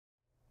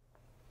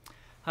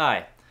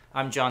Hi,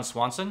 I'm John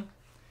Swanson.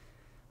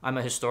 I'm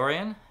a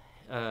historian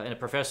and a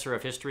professor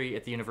of history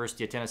at the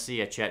University of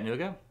Tennessee at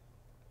Chattanooga.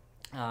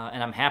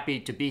 And I'm happy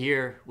to be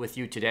here with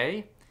you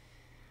today.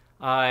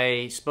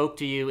 I spoke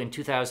to you in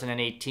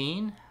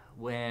 2018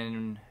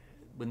 when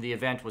the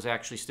event was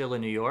actually still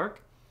in New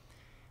York.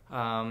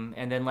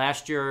 And then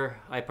last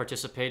year I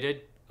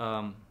participated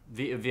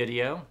via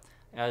video,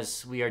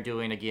 as we are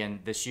doing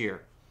again this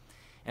year.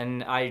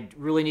 And I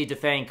really need to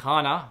thank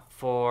Hannah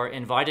for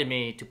inviting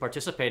me to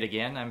participate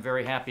again. I'm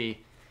very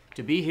happy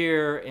to be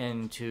here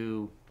and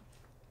to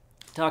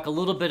talk a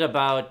little bit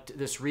about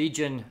this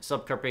region,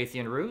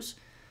 Subcarpathian Rus,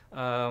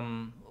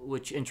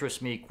 which interests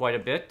me quite a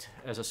bit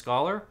as a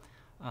scholar,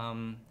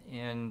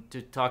 and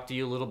to talk to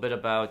you a little bit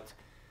about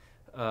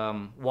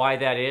why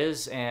that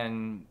is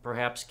and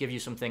perhaps give you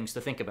some things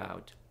to think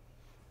about.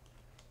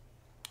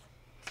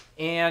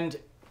 And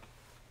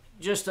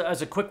just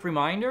as a quick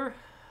reminder,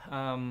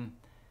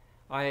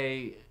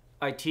 I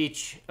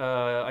teach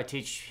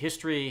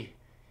history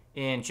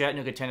in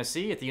Chattanooga,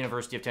 Tennessee, at the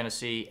University of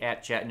Tennessee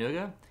at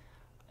Chattanooga,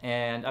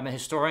 and I'm a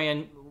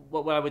historian,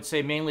 what I would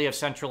say mainly of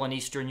Central and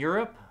Eastern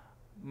Europe,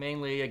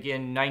 mainly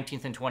again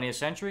 19th and 20th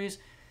centuries.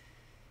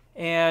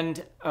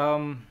 And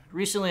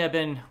recently I've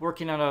been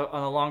working on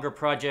a longer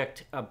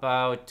project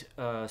about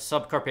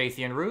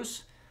Subcarpathian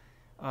Rus,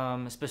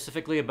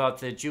 specifically about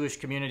the Jewish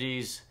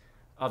communities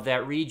of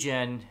that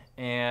region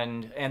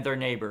and their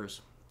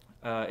neighbors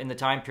in the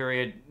time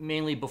period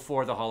mainly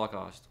before the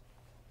Holocaust.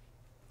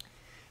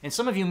 And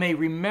some of you may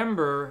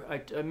remember,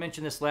 I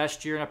mentioned this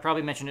last year, and I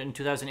probably mentioned it in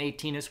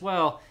 2018 as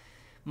well,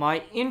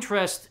 my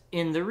interest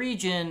in the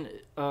region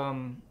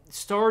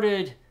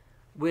started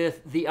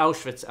with the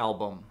Auschwitz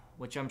album,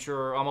 which I'm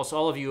sure almost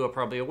all of you are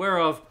probably aware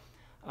of.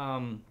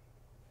 I'm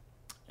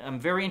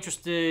very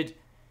interested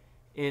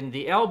in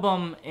the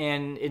album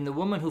and in the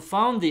woman who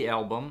found the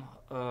album,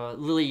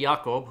 Lily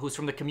Jacob, who's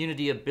from the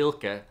community of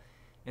Bilke.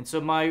 And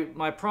so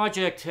my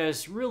project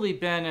has really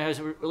been,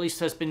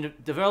 has been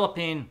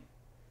developing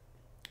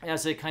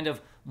as a kind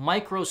of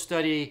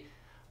micro-study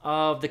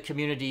of the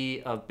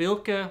community of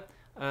Bilke,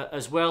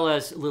 as well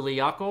as Lily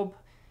Jacob,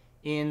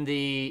 in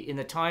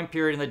the time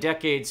period, in the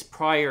decades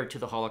prior to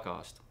the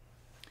Holocaust.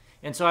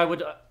 And so I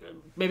would,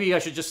 maybe I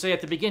should just say at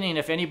the beginning,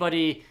 if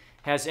anybody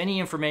has any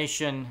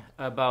information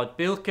about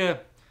Bilke,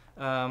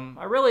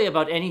 or really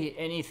about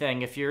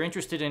anything, if you're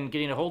interested in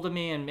getting a hold of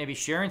me and maybe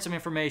sharing some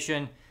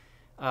information,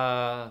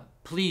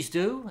 please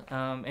do.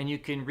 And you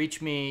can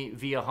reach me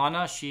via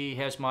Hannah. She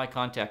has my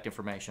contact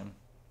information.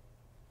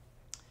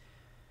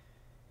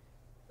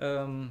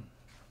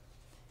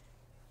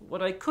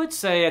 What I could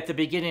say at the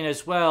beginning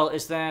as well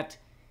is that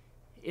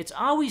it's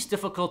always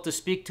difficult to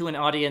speak to an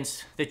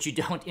audience that you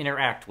don't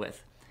interact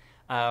with,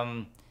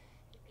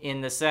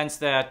 in the sense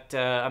that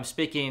I'm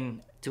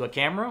speaking to a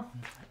camera,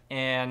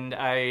 and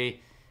I'm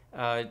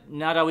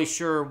not always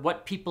sure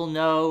what people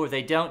know or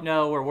they don't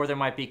know, or where there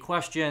might be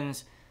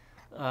questions.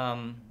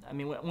 I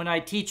mean, when I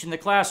teach in the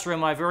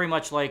classroom, I very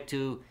much like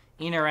to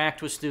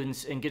interact with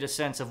students and get a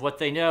sense of what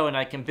they know, and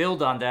I can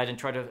build on that and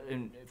try to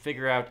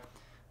figure out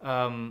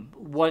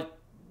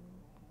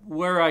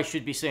where I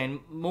should be saying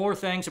more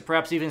things, or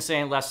perhaps even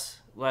saying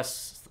less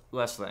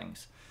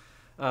things.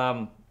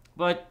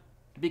 But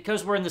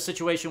because we're in the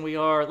situation we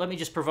are, let me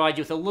just provide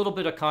you with a little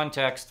bit of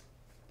context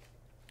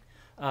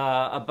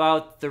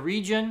about the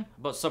region,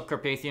 about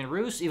Subcarpathian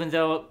Rus, even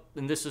though,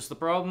 and this is the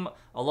problem,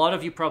 a lot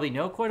of you probably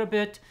know quite a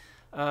bit.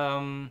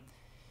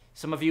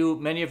 Some of you,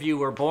 many of you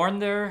were born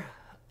there,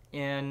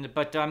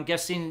 but I'm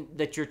guessing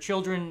that your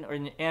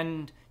children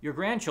and your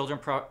grandchildren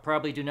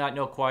probably do not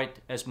know quite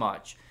as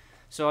much.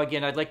 So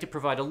again, I'd like to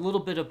provide a little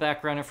bit of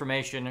background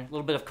information, a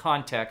little bit of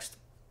context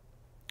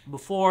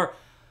before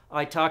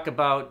I talk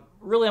about,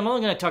 really I'm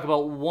only going to talk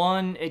about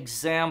one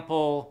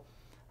example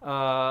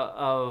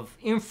of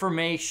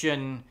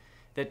information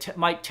that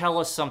might tell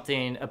us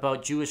something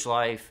about Jewish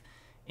life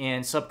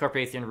in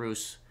Subcarpathian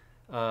Rus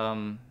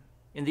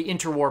in the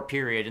interwar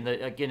period,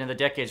 again in the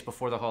decades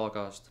before the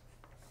Holocaust.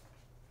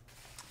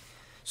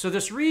 So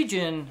this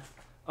region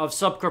of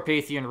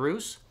Subcarpathian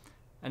Rus,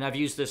 and I've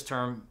used this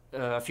term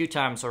a few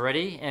times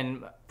already,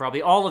 and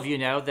probably all of you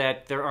know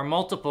that there are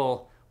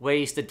multiple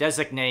ways to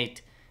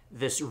designate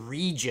this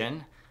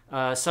region.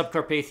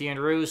 Subcarpathian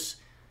Rus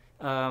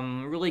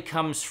really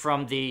comes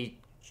from the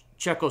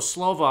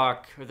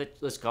Czechoslovak, or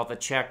let's call it the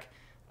Czech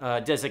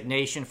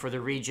designation for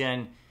the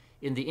region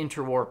in the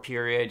interwar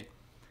period.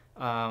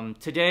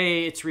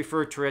 Today it's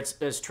referred to as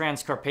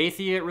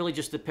Transcarpathia. It really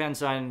just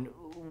depends on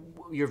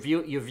you're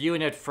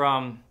viewing it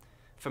from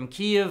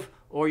Kiev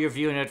or you're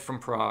viewing it from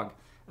Prague.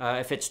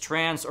 If it's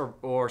trans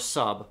or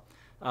sub.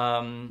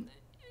 In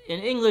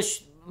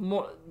English,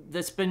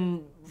 that's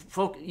been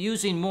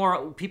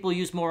people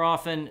use more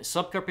often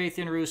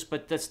Subcarpathian Rus,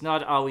 but that's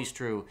not always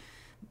true.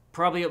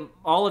 Probably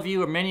all of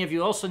you or many of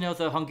you also know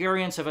the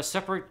Hungarians have a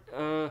separate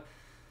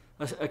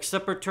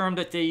term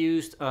that they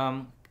used,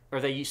 or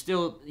they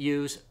still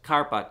use,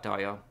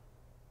 Kárpátalja.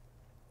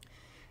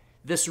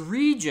 This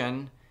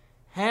region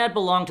had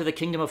belonged to the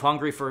Kingdom of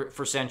Hungary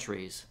for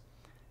centuries.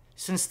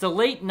 Since the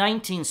late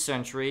 19th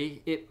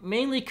century, it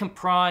mainly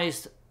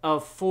comprised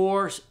of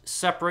 4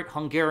 separate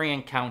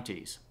Hungarian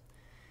counties.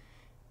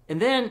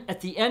 And then at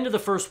the end of the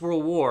First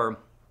World War,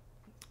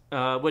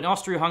 when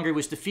Austria-Hungary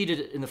was defeated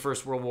in the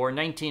First World War in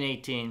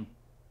 1918,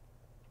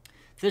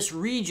 this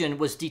region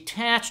was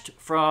detached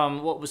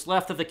from what was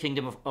left of the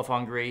Kingdom of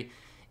Hungary,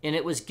 and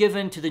it was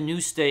given to the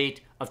new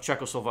state of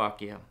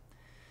Czechoslovakia.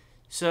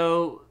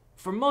 So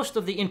for most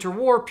of the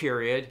interwar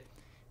period,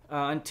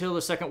 until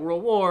the Second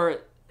World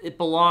War, it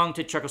belonged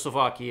to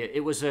Czechoslovakia.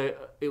 It was a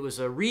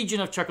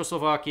region of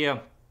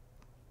Czechoslovakia,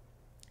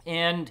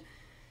 and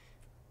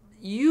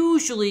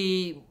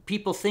usually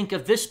people think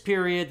of this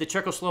period, the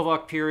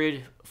Czechoslovak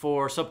period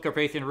for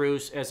Subcarpathian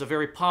Rus, as a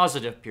very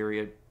positive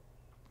period.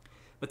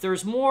 But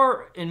there's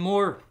more and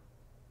more,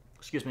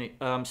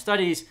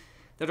 studies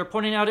that are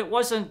pointing out it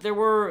wasn't. There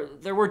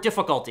were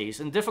difficulties,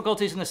 and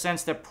difficulties in the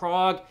sense that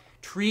Prague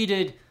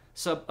treated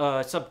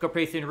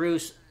Subcarpathian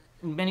Rus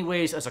in many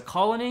ways as a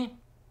colony,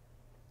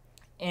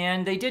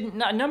 and they did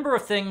a number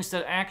of things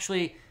that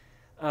actually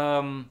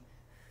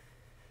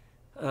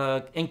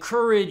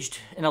encouraged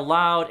and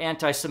allowed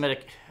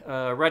anti-Semitic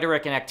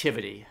rhetoric and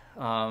activity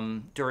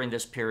during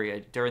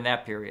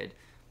that period.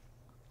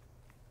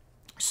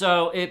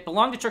 So it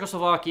belonged to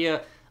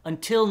Czechoslovakia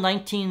until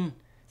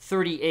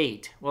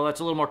 1938. Well, that's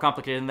a little more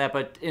complicated than that,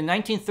 but in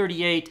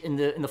 1938, in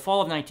the fall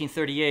of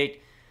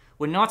 1938,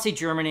 when Nazi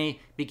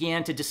Germany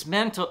began to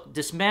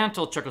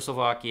dismantle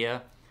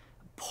Czechoslovakia,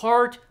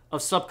 part of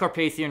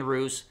Subcarpathian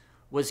Rus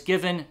was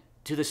given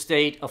to the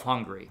state of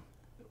Hungary,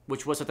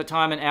 which was at the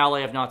time an ally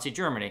of Nazi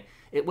Germany.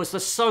 It was the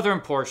southern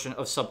portion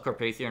of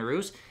Subcarpathian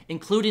Rus,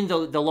 including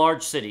the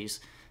large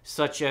cities,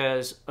 such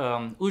as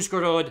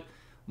Uzhgorod,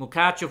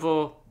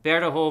 Mukachevo,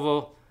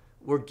 Berdahovo,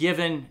 were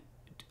given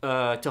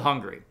to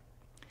Hungary.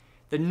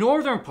 The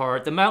northern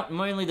part,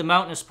 mainly the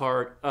mountainous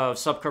part of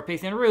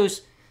Subcarpathian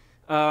Rus,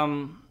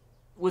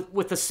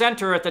 with the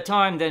center at the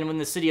time, then when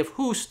the city of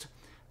Hust,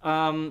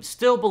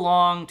 still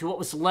belonged to what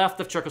was left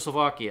of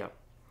Czechoslovakia.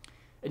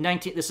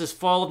 This is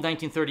fall of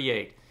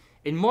 1938.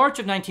 In March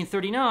of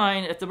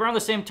 1939, at around the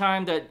same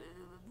time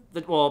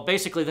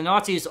basically the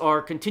Nazis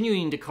are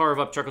continuing to carve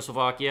up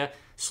Czechoslovakia,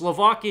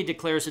 Slovakia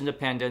declares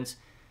independence.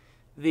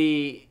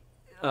 The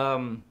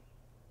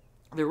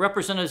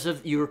representatives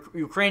of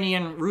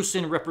Ukrainian,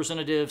 Rusin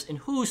representatives in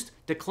Hust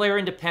declare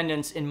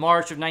independence in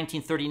March of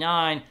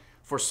 1939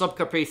 for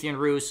Subcarpathian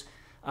Rus,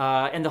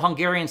 and the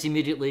Hungarians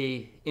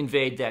immediately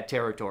invade that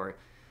territory.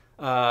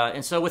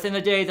 And so within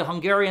a day, the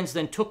Hungarians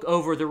then took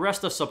over the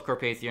rest of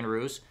Subcarpathian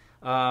Rus.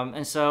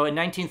 And so in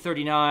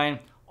 1939,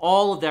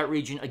 all of that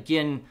region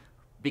again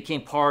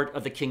became part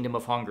of the Kingdom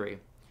of Hungary.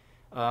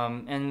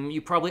 And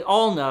you probably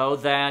all know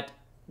that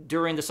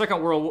during the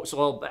Second World War,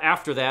 so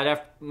after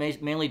that,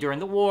 mainly during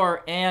the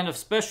war, and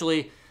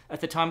especially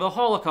at the time of the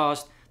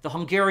Holocaust, the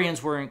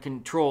Hungarians were in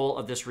control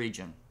of this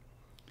region.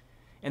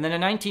 And then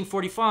in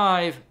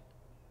 1945,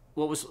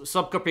 what was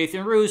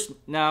Subcarpathian Rus,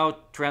 now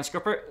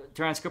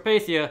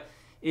Transcarpathia,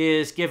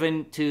 is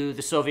given to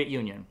the Soviet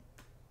Union.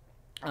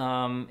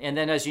 And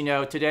then, as you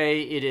know,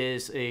 today it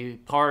is a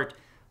part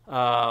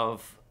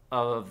of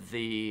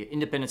the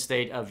independent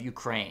state of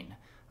Ukraine.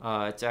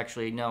 It's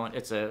actually known.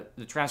 The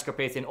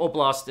Transcarpathian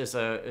Oblast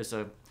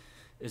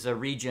is a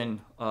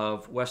region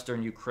of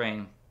Western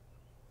Ukraine.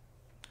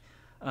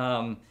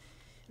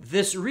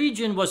 This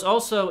region was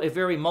also a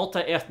very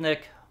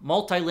multi-ethnic,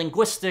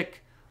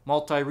 multi-linguistic,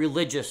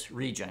 multi-religious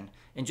region.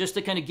 And just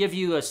to kind of give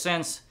you a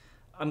sense,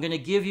 I'm going to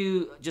give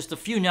you just a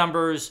few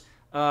numbers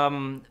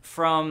from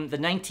the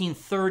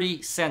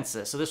 1930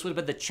 census. So this would have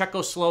been the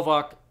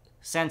Czechoslovak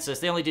census.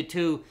 They only did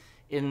 2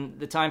 in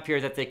the time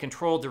period that they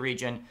controlled the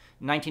region,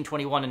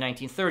 1921 and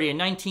 1930. In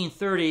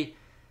 1930,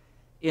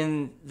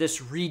 in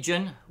this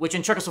region, which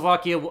in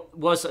Czechoslovakia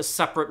was a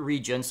separate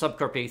region,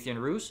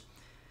 Subcarpathian Rus,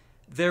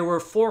 there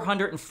were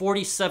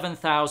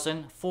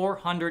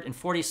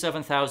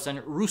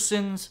 447,000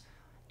 Rusins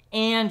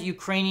and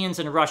Ukrainians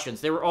and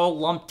Russians. They were all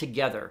lumped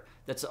together.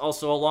 That's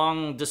also a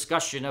long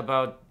discussion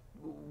about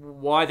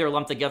why they're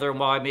lumped together and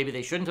why maybe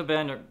they shouldn't have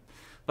been.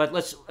 But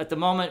at the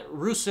moment,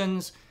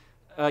 Rusins,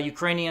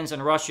 Ukrainians,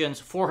 and Russians,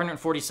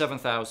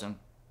 447,000.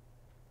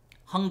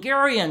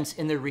 Hungarians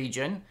in the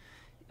region,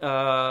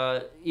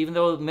 even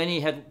though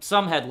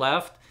some had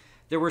left,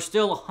 there were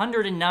still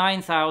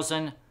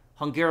 109,000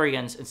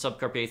 Hungarians in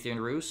Subcarpathian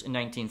Rus in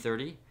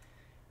 1930,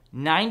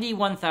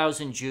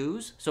 91,000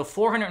 Jews, so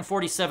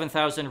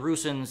 447,000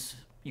 Rusins,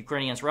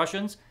 Ukrainians,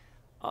 Russians,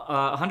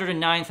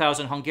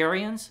 109,000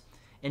 Hungarians,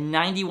 and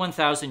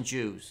 91,000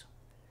 Jews.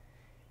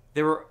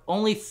 There were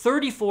only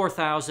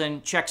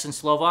 34,000 Czechs and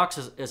Slovaks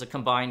as a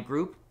combined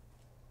group.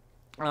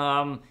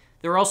 There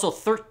were also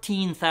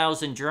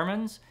 13,000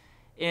 Germans,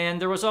 and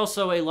there was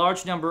also a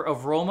large number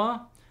of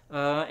Roma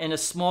and a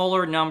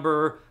smaller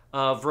number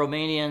of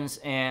Romanians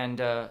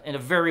and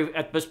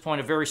at this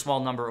point, a very small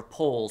number of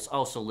Poles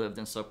also lived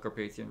in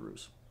Subcarpathian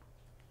Rus.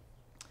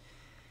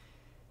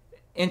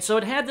 And so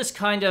it had this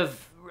kind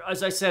of,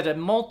 as I said, a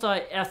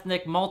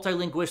multi-ethnic,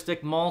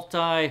 multi-linguistic,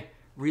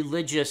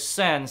 multi-religious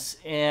sense,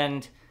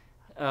 and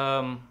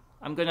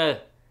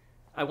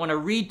I want to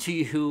read to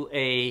you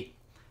a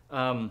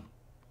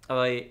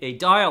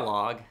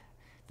dialogue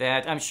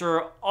that I'm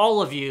sure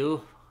all of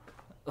you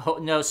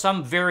know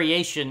some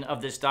variation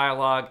of this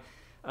dialogue,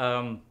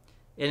 and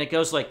it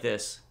goes like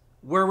this.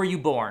 Where were you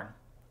born?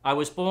 I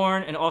was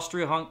born in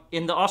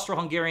in the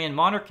Austro-Hungarian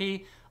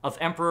monarchy of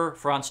Emperor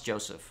Franz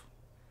Joseph.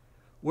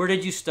 Where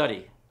did you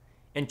study?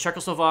 In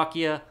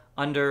Czechoslovakia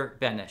under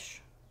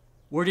Beneš.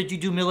 Where did you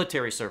do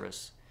military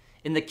service?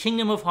 In the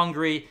Kingdom of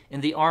Hungary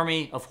in the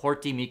army of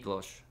Horthy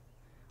Miklós.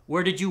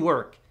 Where did you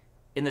work?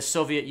 In the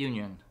Soviet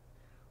Union.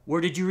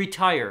 Where did you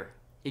retire?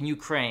 In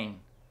Ukraine.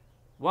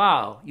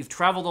 Wow, you've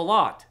traveled a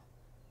lot.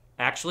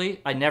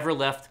 Actually, I never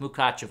left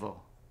Mukachevo.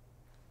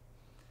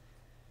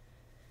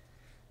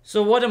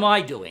 So what am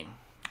I doing?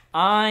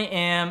 I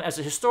am, as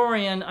a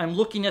historian, I'm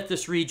looking at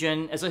this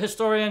region. As a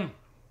historian,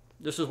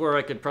 this is where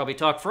I could probably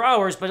talk for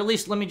hours, but at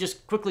least let me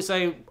just quickly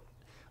say,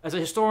 as a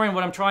historian,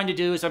 what I'm trying to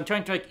do is I'm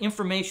trying to take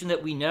information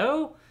that we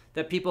know,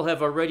 that people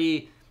have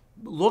already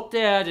looked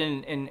at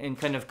and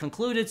kind of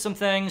concluded some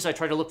things. I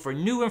try to look for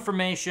new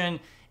information,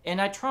 and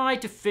I try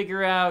to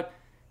figure out,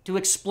 to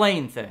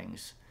explain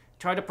things.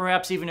 Try to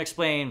perhaps even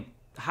explain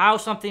how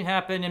something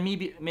happened, and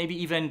maybe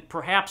even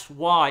perhaps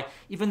why,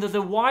 even though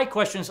the why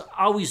question is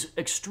always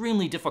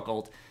extremely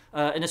difficult.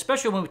 And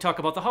especially when we talk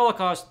about the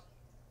Holocaust,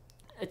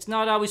 it's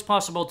not always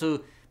possible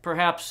to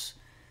perhaps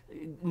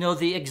know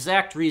the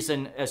exact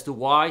reason as to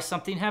why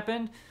something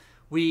happened.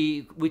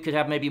 We could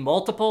have maybe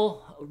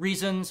multiple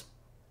reasons,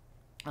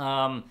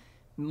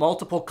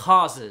 multiple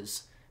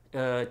causes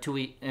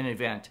to an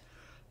event.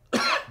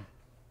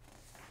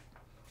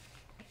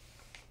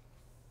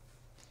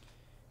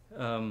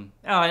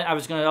 I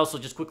was going to also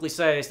just quickly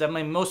say is that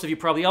most of you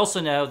probably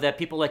also know that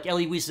people like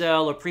Elie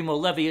Wiesel or Primo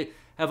Levi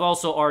have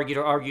also argued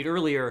argued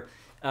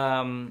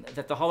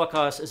that the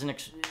Holocaust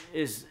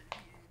is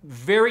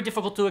very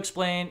difficult to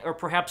explain, or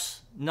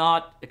perhaps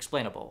not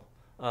explainable.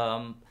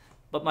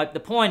 But the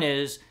point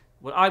is,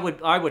 what I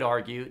would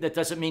argue, that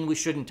doesn't mean we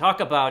shouldn't talk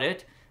about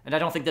it, and I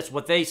don't think that's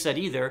what they said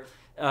either.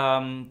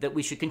 That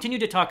we should continue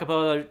to talk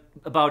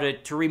about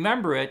it, to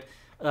remember it,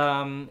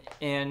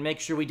 and make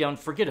sure we don't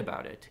forget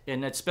about it.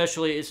 And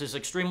especially, this is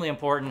extremely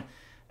important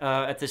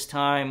at this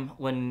time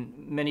when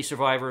many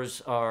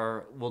survivors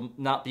will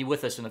not be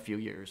with us in a few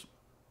years.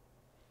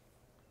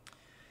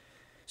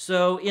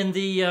 So in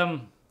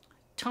the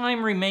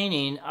time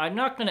remaining, I'm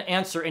not going to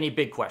answer any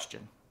big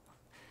question.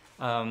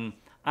 I'm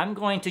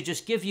going to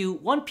just give you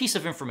one piece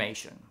of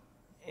information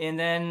and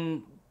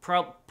then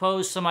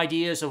propose some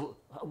ideas of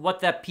what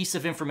that piece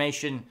of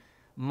information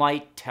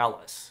might tell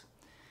us.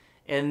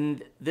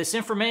 And this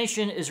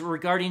information is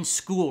regarding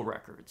school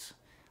records.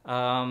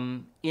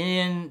 In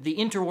the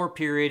interwar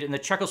period, in the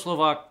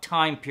Czechoslovak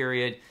time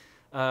period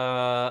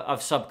of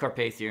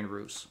Subcarpathian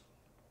Rus.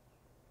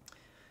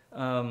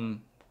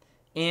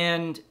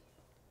 And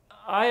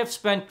I have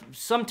spent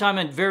some time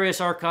in various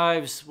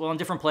archives, well, in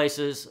different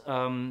places,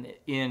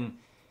 in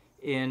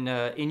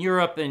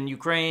Europe, in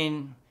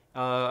Ukraine,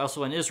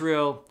 also in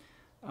Israel,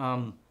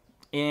 and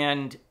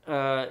in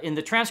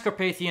the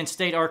Transcarpathian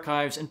State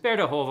Archives in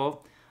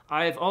Berdychowo.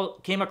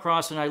 Came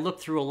across and I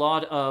looked through a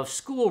lot of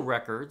school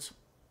records,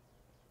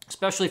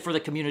 especially for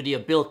the community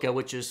of Bilka,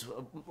 which is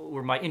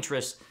where my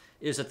interest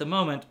is at the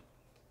moment.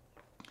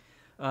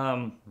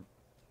 And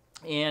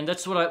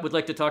that's what I would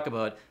like to talk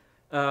about.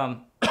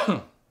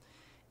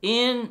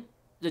 In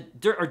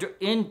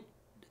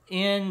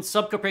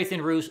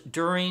Subcarpathian Rus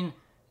during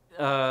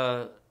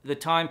the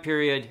time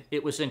period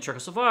it was in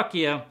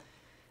Czechoslovakia,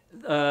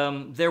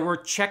 there were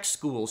Czech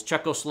schools,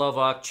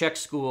 Czechoslovak Czech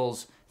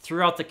schools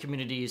throughout the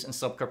communities in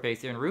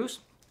Subcarpathian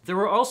Rus. There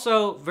were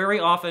also very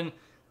often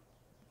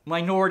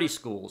minority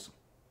schools,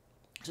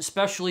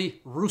 especially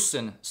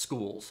Rusin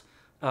schools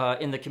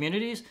in the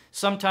communities.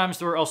 Sometimes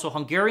there were also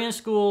Hungarian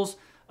schools,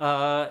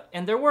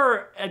 and there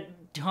were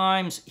at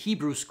times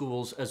Hebrew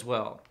schools as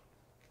well.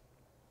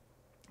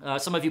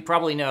 Some of you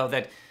probably know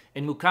that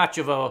in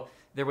Mukachevo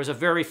there was a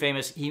very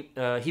famous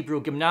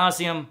Hebrew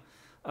gymnasium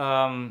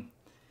in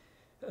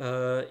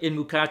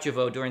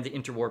Mukachevo during the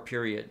interwar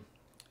period.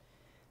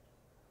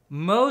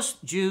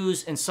 Most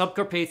Jews in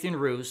Subcarpathian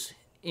Rus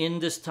in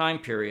this time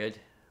period,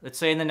 let's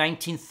say in the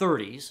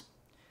 1930s,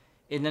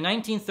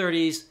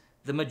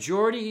 the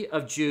majority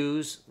of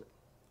Jews,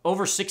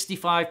 over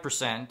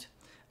 65%,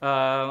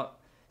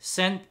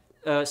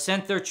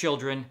 sent their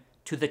children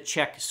to the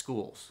Czech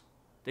schools.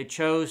 They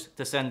chose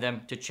to send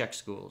them to Czech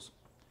schools.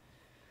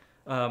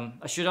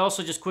 I should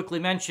also just quickly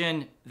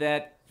mention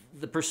that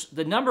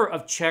the number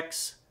of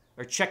Czechs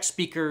or Czech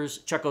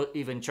speakers,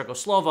 even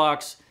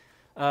Czechoslovaks,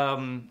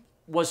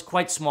 was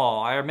quite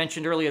small. I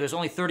mentioned earlier there's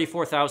only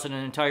 34,000 in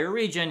the entire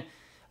region,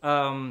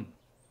 and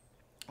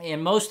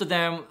most of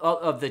them,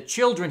 of the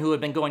children who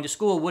had been going to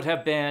school, would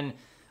have been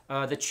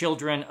the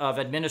children of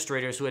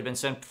administrators who had been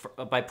sent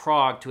by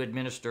Prague to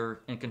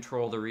administer and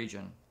control the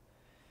region.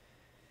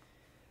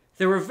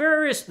 There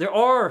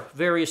are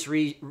various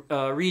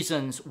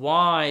reasons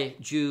why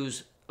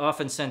Jews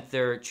often sent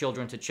their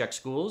children to Czech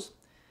schools.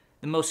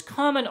 The most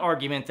common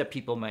argument that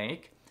people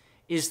make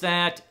is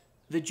that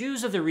the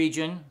Jews of the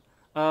region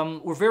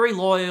were very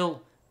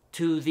loyal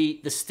to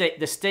the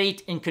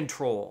state in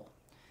control.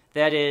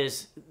 That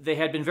is, they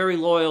had been very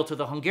loyal to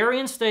the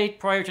Hungarian state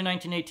prior to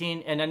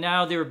 1918, and then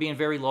now they were being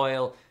very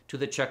loyal to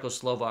the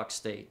Czechoslovak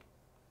state.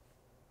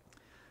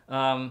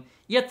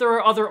 Yet there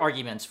are other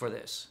arguments for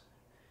this.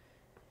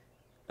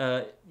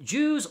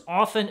 Jews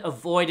often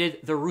avoided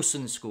the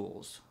Rusin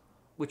schools,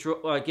 which,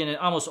 again, in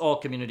almost all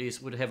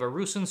communities would have a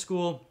Rusin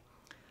school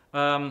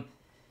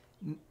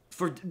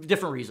for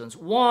different reasons.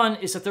 One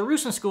is that the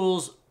Rusin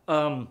schools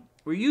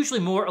were usually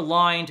more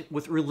aligned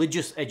with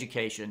religious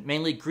education,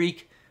 mainly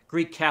Greek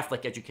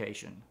Catholic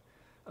education.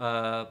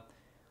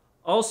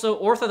 Also,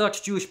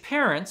 Orthodox Jewish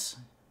parents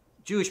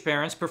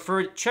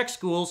preferred Czech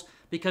schools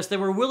because they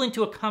were willing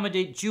to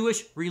accommodate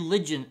Jewish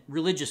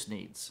religious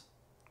needs.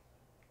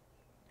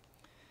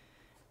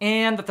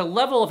 And that the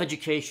level of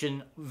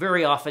education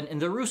very often in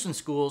the Rusin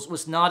schools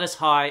was not as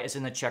high as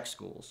in the Czech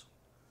schools.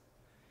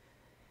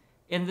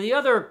 And the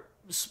other,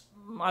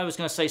 I was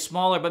going to say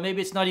smaller, but maybe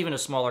it's not even a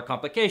smaller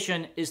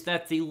complication, is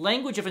that the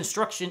language of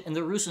instruction in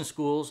the Rusin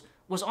schools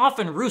was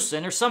often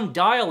Rusin or some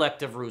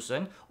dialect of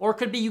Rusin, or it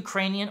could be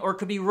Ukrainian, or it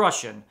could be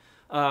Russian.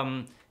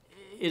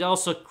 It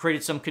also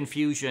created some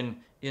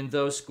confusion in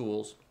those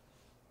schools.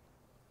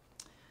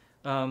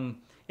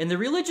 In the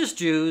religious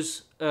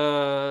Jews,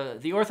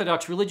 the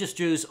Orthodox religious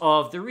Jews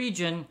of the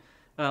region,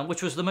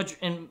 which was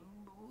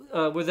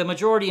were the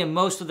majority in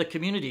most of the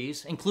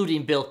communities,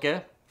 including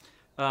Bilke,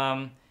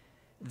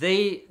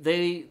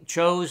 they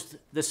chose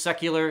the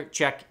secular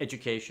Czech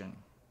education.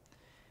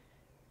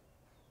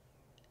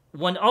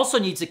 One also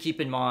needs to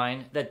keep in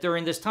mind that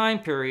during this time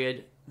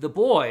period, the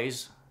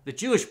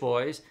Jewish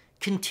boys,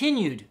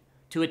 continued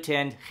to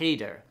attend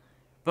cheder,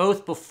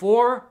 both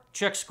before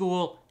Czech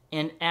school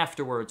and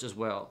afterwards as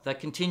well. That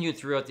continued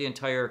throughout the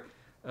entire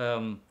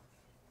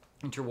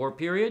interwar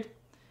period.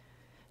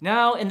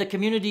 Now, in the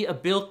community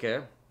of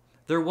Bilke,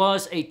 there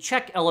was a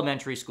Czech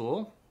elementary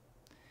school.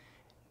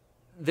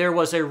 There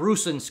was a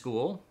Rusin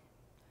school.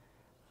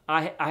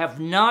 I have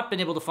not been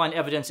able to find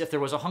evidence if there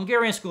was a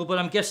Hungarian school, but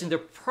I'm guessing there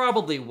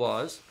probably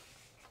was.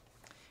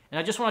 And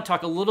I just want to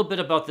talk a little bit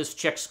about this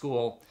Czech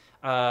school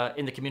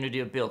in the community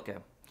of Bilke.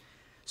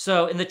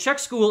 So in the Czech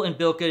school in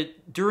Bilke,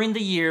 during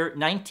the year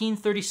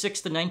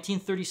 1936 to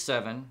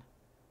 1937,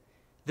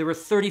 there were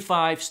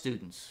 35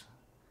 students,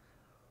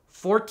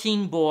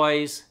 14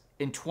 boys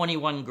and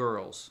 21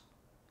 girls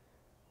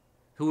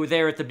who were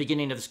there at the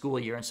beginning of the school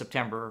year in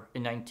September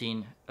in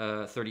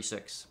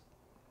 1936.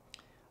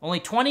 Only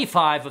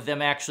 25 of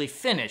them actually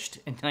finished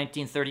in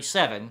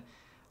 1937.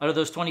 Out of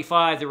those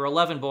 25, there were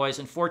 11 boys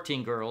and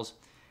 14 girls.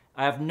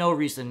 I have no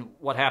reason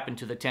what happened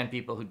to the 10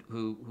 people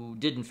who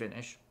didn't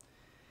finish.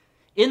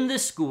 In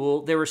this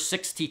school, there were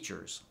 6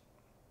 teachers.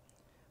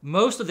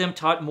 Most of them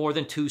taught more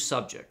than 2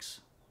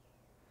 subjects.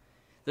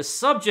 The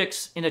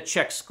subjects in a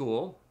Czech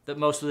school that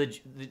most of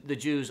the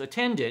Jews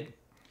attended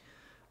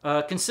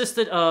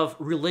consisted of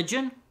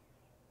religion,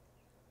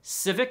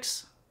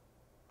 civics,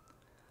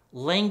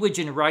 language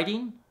and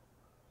writing,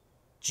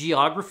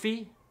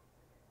 geography,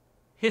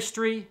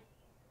 history,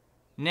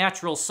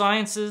 natural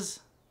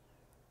sciences,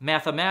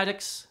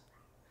 mathematics,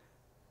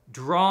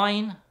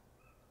 drawing,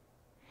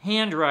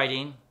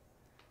 handwriting,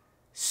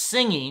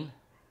 singing,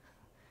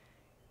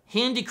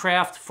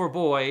 handicraft for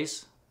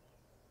boys,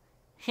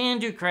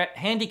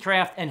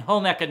 handicraft and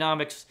home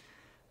economics,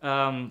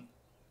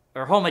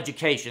 or home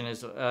education,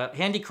 is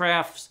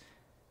handicrafts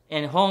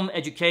and home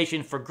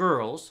education for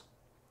girls,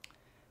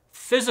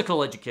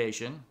 physical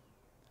education,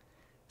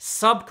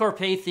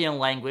 Subcarpathian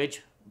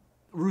language,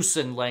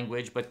 Rusin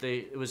language, but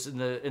it was in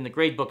the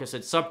grade book it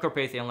said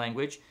Subcarpathian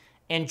language,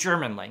 and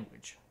German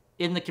language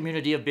in the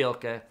community of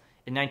Bilke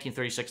in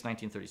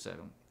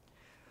 1936-1937.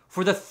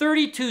 For the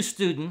 32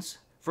 students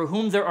for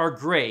whom there are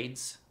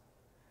grades,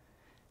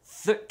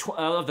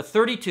 of the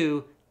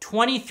 32,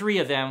 23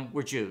 of them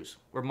were Jews,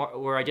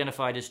 were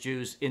identified as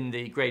Jews in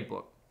the grade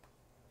book.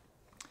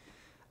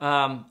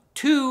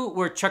 2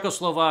 were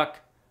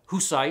Czechoslovak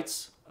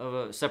Hussites of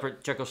a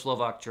separate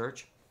Czechoslovak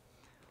church.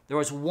 There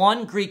was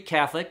 1 Greek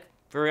Catholic,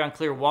 very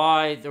unclear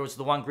why there was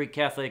the 1 Greek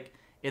Catholic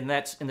in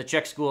the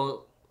Czech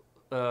school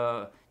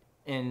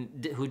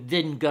who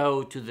didn't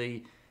go to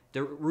the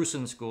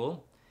Rusin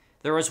school.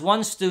 There was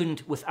 1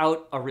 student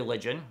without a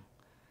religion,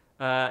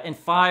 and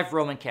 5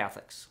 Roman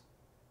Catholics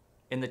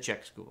in the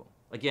Czech school.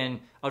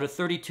 Again, out of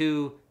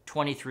 32,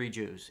 23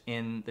 Jews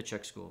in the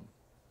Czech school.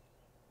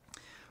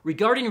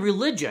 Regarding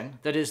religion,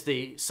 that is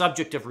the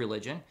subject of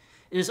religion,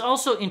 it is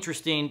also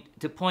interesting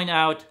to point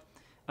out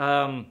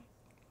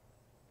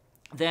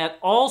that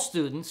all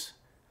students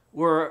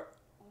were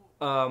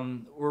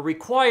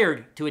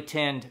required to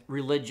attend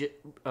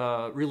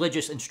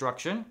religious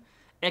instruction,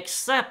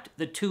 except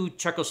the 2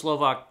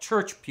 Czechoslovak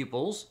church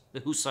pupils,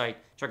 the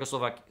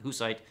Czechoslovak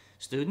Hussite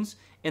students,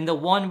 and the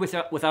 1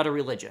 without a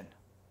religion.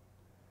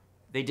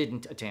 They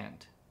didn't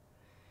attend.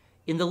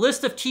 In the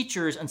list of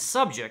teachers and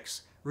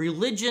subjects,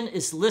 religion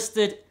is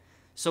listed,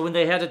 so when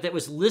they had it, that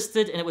was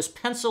listed and it was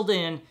penciled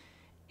in,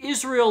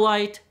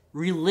 Israelite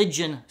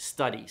Religion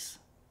Studies.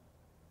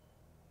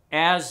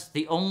 as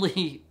the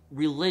only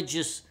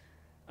religious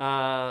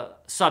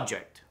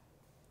subject.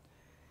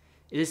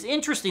 It is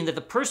interesting that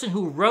the person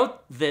who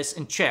wrote this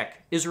in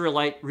Czech,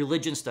 Israelite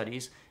Religion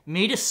Studies,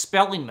 made a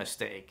spelling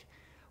mistake,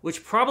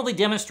 which probably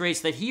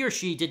demonstrates that he or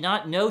she did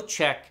not know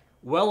Czech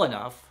well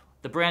enough,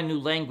 the brand new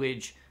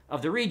language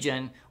of the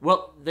region.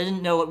 Well, they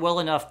didn't know it well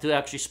enough to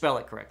actually spell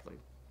it correctly.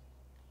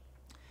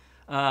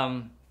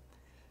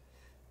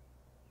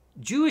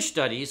 Jewish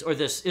studies, or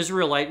this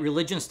Israelite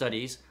religion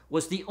studies,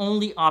 was the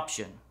only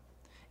option.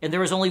 And there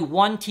was only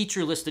one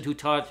teacher listed who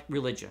taught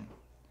religion.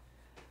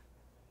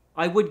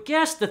 I would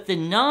guess that the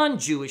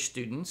non-Jewish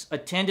students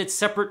attended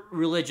separate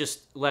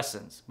religious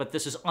lessons, but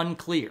this is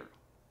unclear.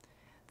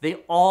 They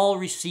all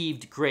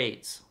received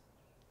grades.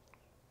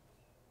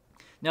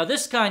 Now,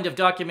 this kind of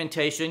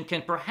documentation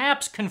can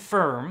perhaps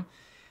confirm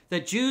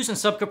that Jews and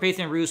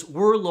Subcarpathian Rus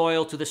were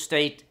loyal to the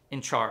state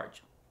in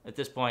charge, at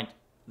this point,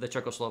 the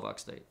Czechoslovak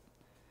state.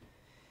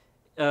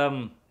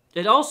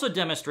 It also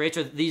demonstrates,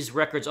 or these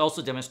records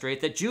also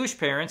demonstrate, that Jewish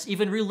parents,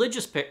 even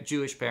religious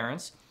Jewish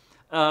parents,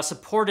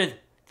 supported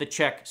the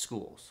Czech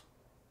schools.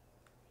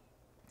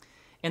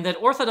 And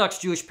that Orthodox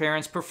Jewish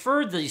parents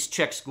preferred these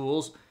Czech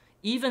schools,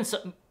 even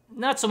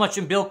not so much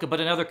in Bilka, but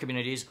in other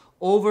communities,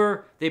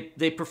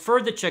 they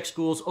preferred the Czech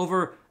schools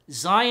over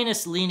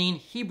Zionist-leaning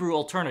Hebrew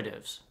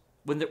alternatives,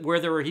 where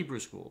there were Hebrew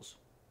schools.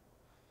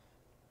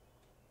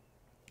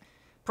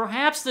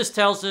 Perhaps this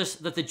tells us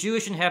that the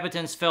Jewish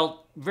inhabitants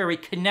felt very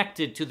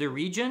connected to their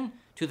region,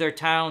 to their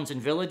towns and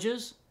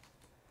villages,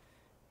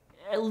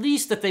 at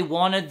least that they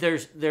wanted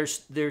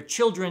their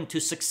children to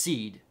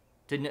succeed,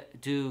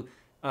 to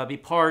be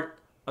part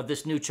of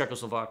this new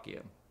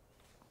Czechoslovakia.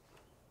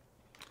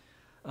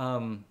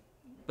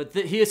 But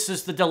this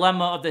is the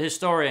dilemma of the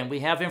historian. We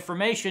have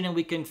information and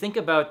we can think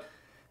about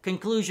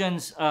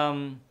conclusions,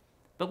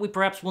 but we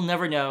perhaps will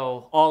never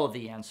know all of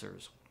the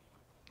answers.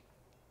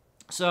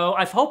 So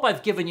I hope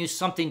I've given you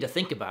something to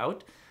think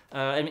about,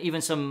 and even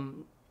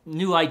some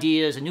new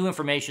ideas and new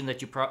information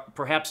that you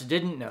perhaps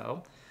didn't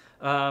know.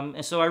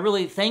 And so I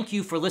really thank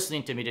you for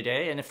listening to me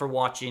today and for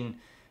watching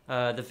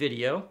the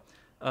video.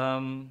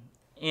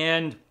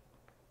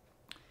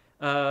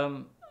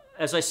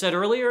 As I said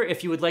earlier,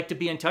 if you would like to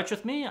be in touch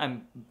with me,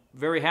 I'm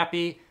very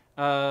happy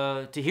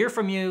to hear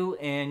from you,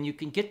 and you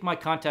can get my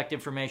contact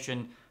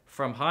information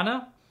from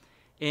Hannah.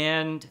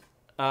 And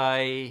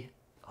I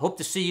hope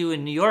to see you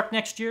in New York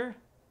next year.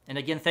 And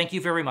again, thank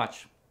you very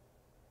much.